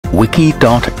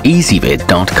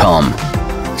wiki.ezvid.com.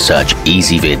 Search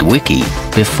Ezvid Wiki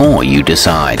before you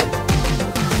decide.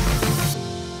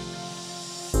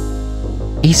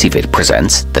 Ezvid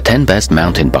presents the 10 best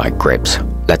mountain bike grips.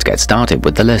 Let's get started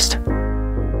with the list.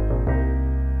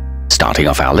 Starting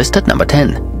off our list at number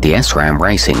 10, the SRAM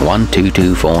Racing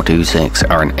 122426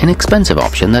 are an inexpensive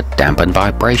option that dampen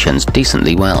vibrations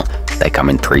decently well. They come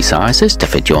in 3 sizes to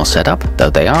fit your setup,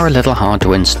 though they are a little hard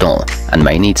to install and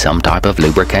may need some type of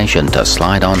lubrication to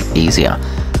slide on easier.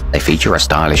 They feature a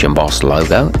stylish embossed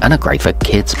logo and are great for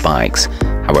kids' bikes.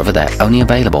 However, they're only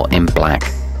available in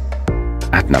black.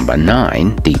 At number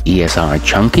 9, the ESI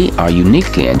Chunky are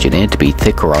uniquely engineered to be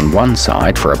thicker on one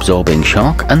side for absorbing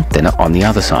shock and thinner on the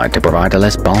other side to provide a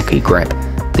less bulky grip.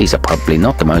 These are probably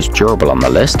not the most durable on the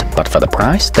list, but for the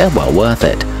price, they're well worth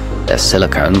it. Their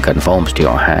silicone conforms to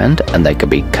your hand and they can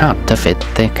be cut to fit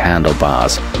thick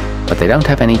handlebars, but they don't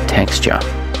have any texture.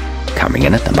 Coming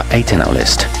in at number 8 in our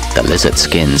list, the Lizard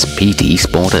Skins Peaty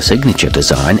sport a signature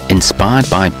design inspired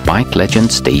by bike legend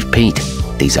Steve Peat.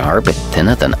 These are a bit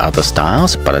thinner than other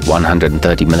styles, but at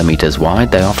 130mm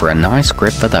wide they offer a nice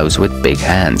grip for those with big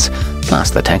hands. Plus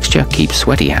the texture keeps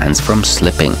sweaty hands from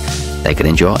slipping. They can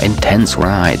endure intense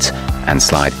rides and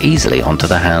slide easily onto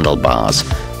the handlebars.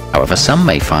 However, some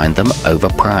may find them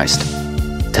overpriced.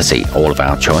 To see all of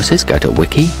our choices, go to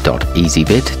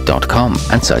wiki.ezvid.com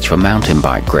and search for mountain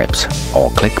bike grips, or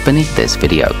click beneath this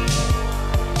video.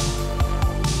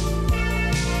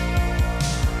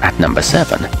 At number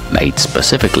 7, made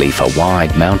specifically for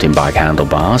wide mountain bike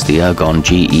handlebars, the Ergon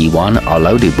GE1 are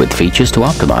loaded with features to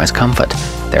optimize comfort.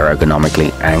 They're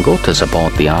ergonomically angled to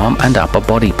support the arm and upper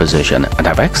body position and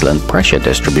have excellent pressure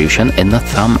distribution in the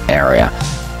thumb area.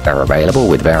 They're available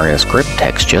with various grip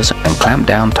textures and clamp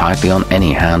down tightly on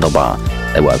any handlebar.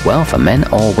 They work well for men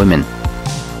or women.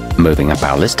 Moving up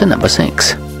our list to number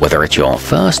 6. Whether it's your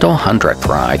first or 100th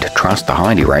ride, trust the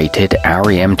highly rated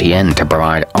oury MTN to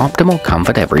provide optimal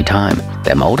comfort every time.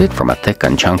 They're molded from a thick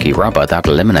and chunky rubber that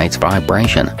eliminates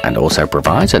vibration and also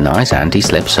provides a nice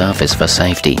anti-slip surface for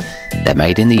safety. They're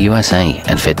made in the USA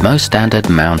and fit most standard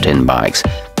mountain bikes.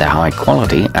 They're high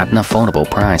quality at an affordable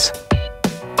price.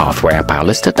 Halfway up our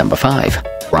list at number 5.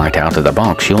 Right out of the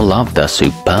box, you'll love the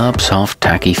superb soft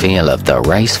tacky feel of the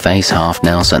Race Face Half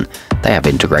Nelson. They have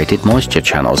integrated moisture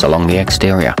channels along the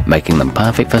exterior, making them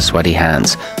perfect for sweaty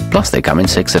hands. Plus they come in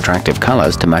 6 attractive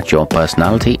colors to match your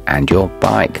personality and your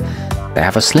bike. They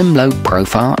have a slim low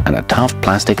profile and a tough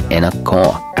plastic inner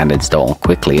core, and install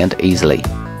quickly and easily.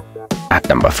 At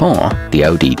number 4, the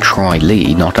OD Troy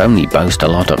Lee not only boast a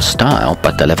lot of style,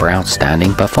 but deliver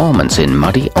outstanding performance in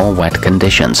muddy or wet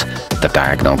conditions. The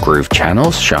diagonal groove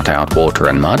channels shut out water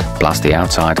and mud, plus the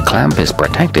outside clamp is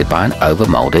protected by an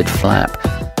overmolded flap.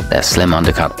 Their slim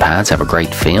undercut pads have a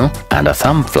great feel, and a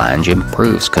thumb flange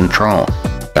improves control.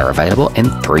 They're available in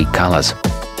 3 colors.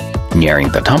 Nearing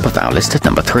the top of our list at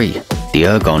number 3. The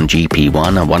Ergon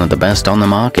GP1 are one of the best on the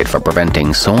market for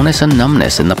preventing soreness and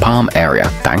numbness in the palm area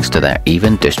thanks to their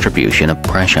even distribution of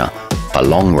pressure. For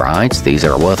long rides, these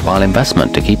are a worthwhile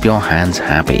investment to keep your hands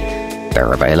happy.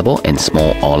 They're available in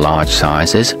small or large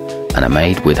sizes and are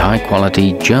made with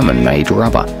high-quality German-made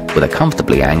rubber with a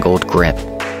comfortably angled grip.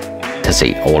 To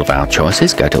see all of our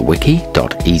choices, go to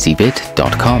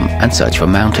wiki.ezvid.com and search for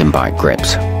mountain bike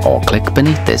grips, or click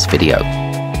beneath this video.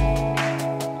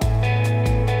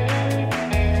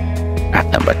 At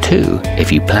number 2,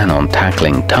 if you plan on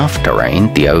tackling tough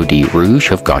terrain, the OD Rouge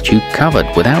have got you covered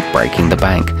without breaking the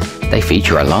bank. They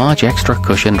feature a large extra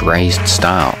cushioned raised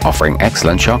style, offering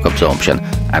excellent shock absorption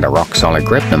and a rock-solid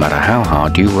grip no matter how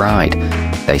hard you ride.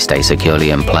 They stay securely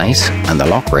in place and the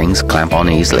lock rings clamp on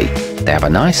easily. They have a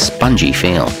nice spongy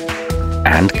feel.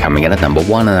 And coming in at number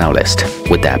 1 on our list,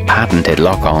 with their patented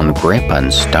lock-on grip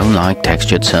and stone-like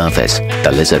textured surface,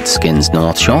 the Lizard Skins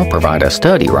Northshore provide a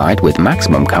sturdy ride with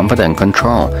maximum comfort and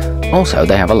control. Also,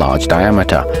 they have a large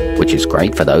diameter, which is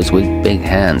great for those with big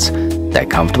hands. They're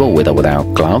comfortable with or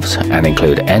without gloves and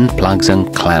include end plugs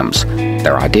and clamps.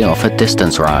 They're ideal for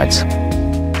distance rides.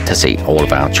 To see all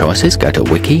of our choices, go to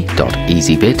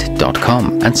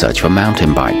wiki.ezvid.com and search for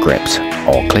mountain bike grips,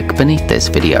 or click beneath this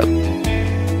video.